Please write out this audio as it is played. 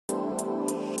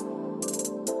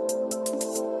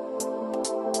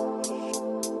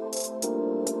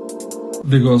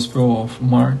The Gospel of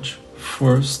March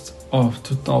 1st of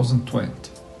 2020,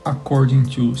 according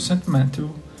to St. Matthew,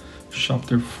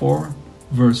 chapter 4,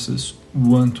 verses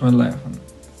 1 to 11,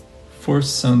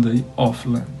 first Sunday of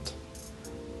Lent.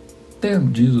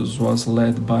 Then Jesus was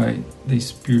led by the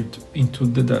Spirit into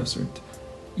the desert,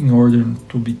 in order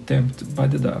to be tempted by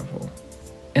the devil.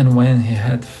 And when he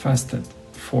had fasted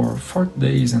for 40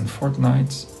 days and 40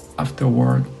 nights,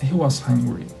 afterward he was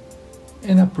hungry.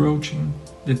 And approaching,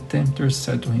 the tempter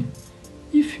said to him,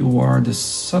 "If you are the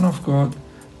Son of God,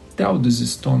 tell these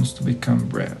stones to become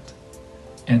bread."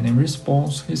 And in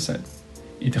response he said,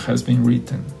 "It has been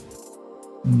written,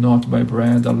 not by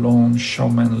bread alone shall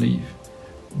man live,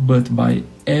 but by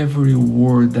every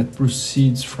word that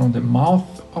proceeds from the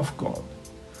mouth of God."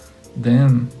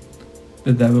 Then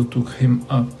the devil took him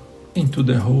up into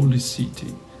the holy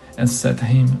city and set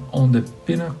him on the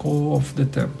pinnacle of the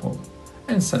temple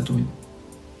and said to him,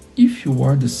 "If you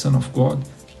are the Son of God,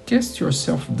 cast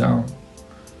yourself down,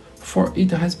 for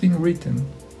it has been written,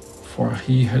 for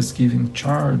he has given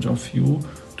charge of you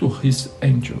to his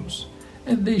angels,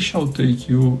 and they shall take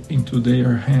you into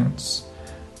their hands,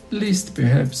 lest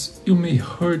perhaps you may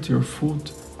hurt your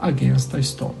foot against a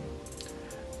stone."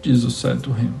 Jesus said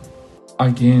to him,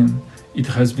 "Again it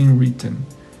has been written,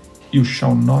 you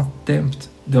shall not tempt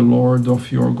the Lord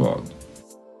of your God."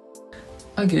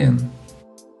 Again,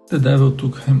 the devil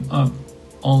took him up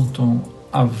onto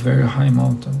a very high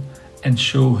mountain and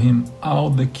showed him all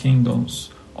the kingdoms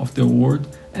of the world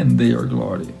and their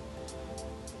glory,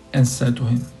 and said to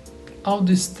him, "All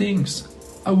these things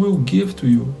I will give to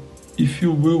you, if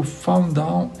you will fall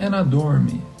down and adore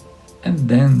me." And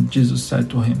then Jesus said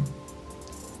to him,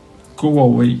 "Go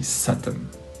away, Satan,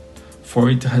 for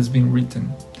it has been written,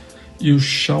 you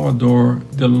shall adore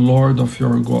the Lord of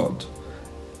your God,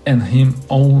 and him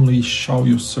only shall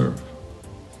you serve."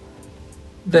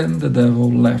 Then the devil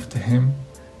left him,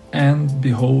 and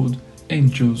behold,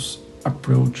 angels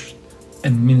approached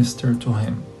and ministered to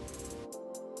him.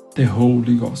 The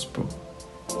Holy Gospel.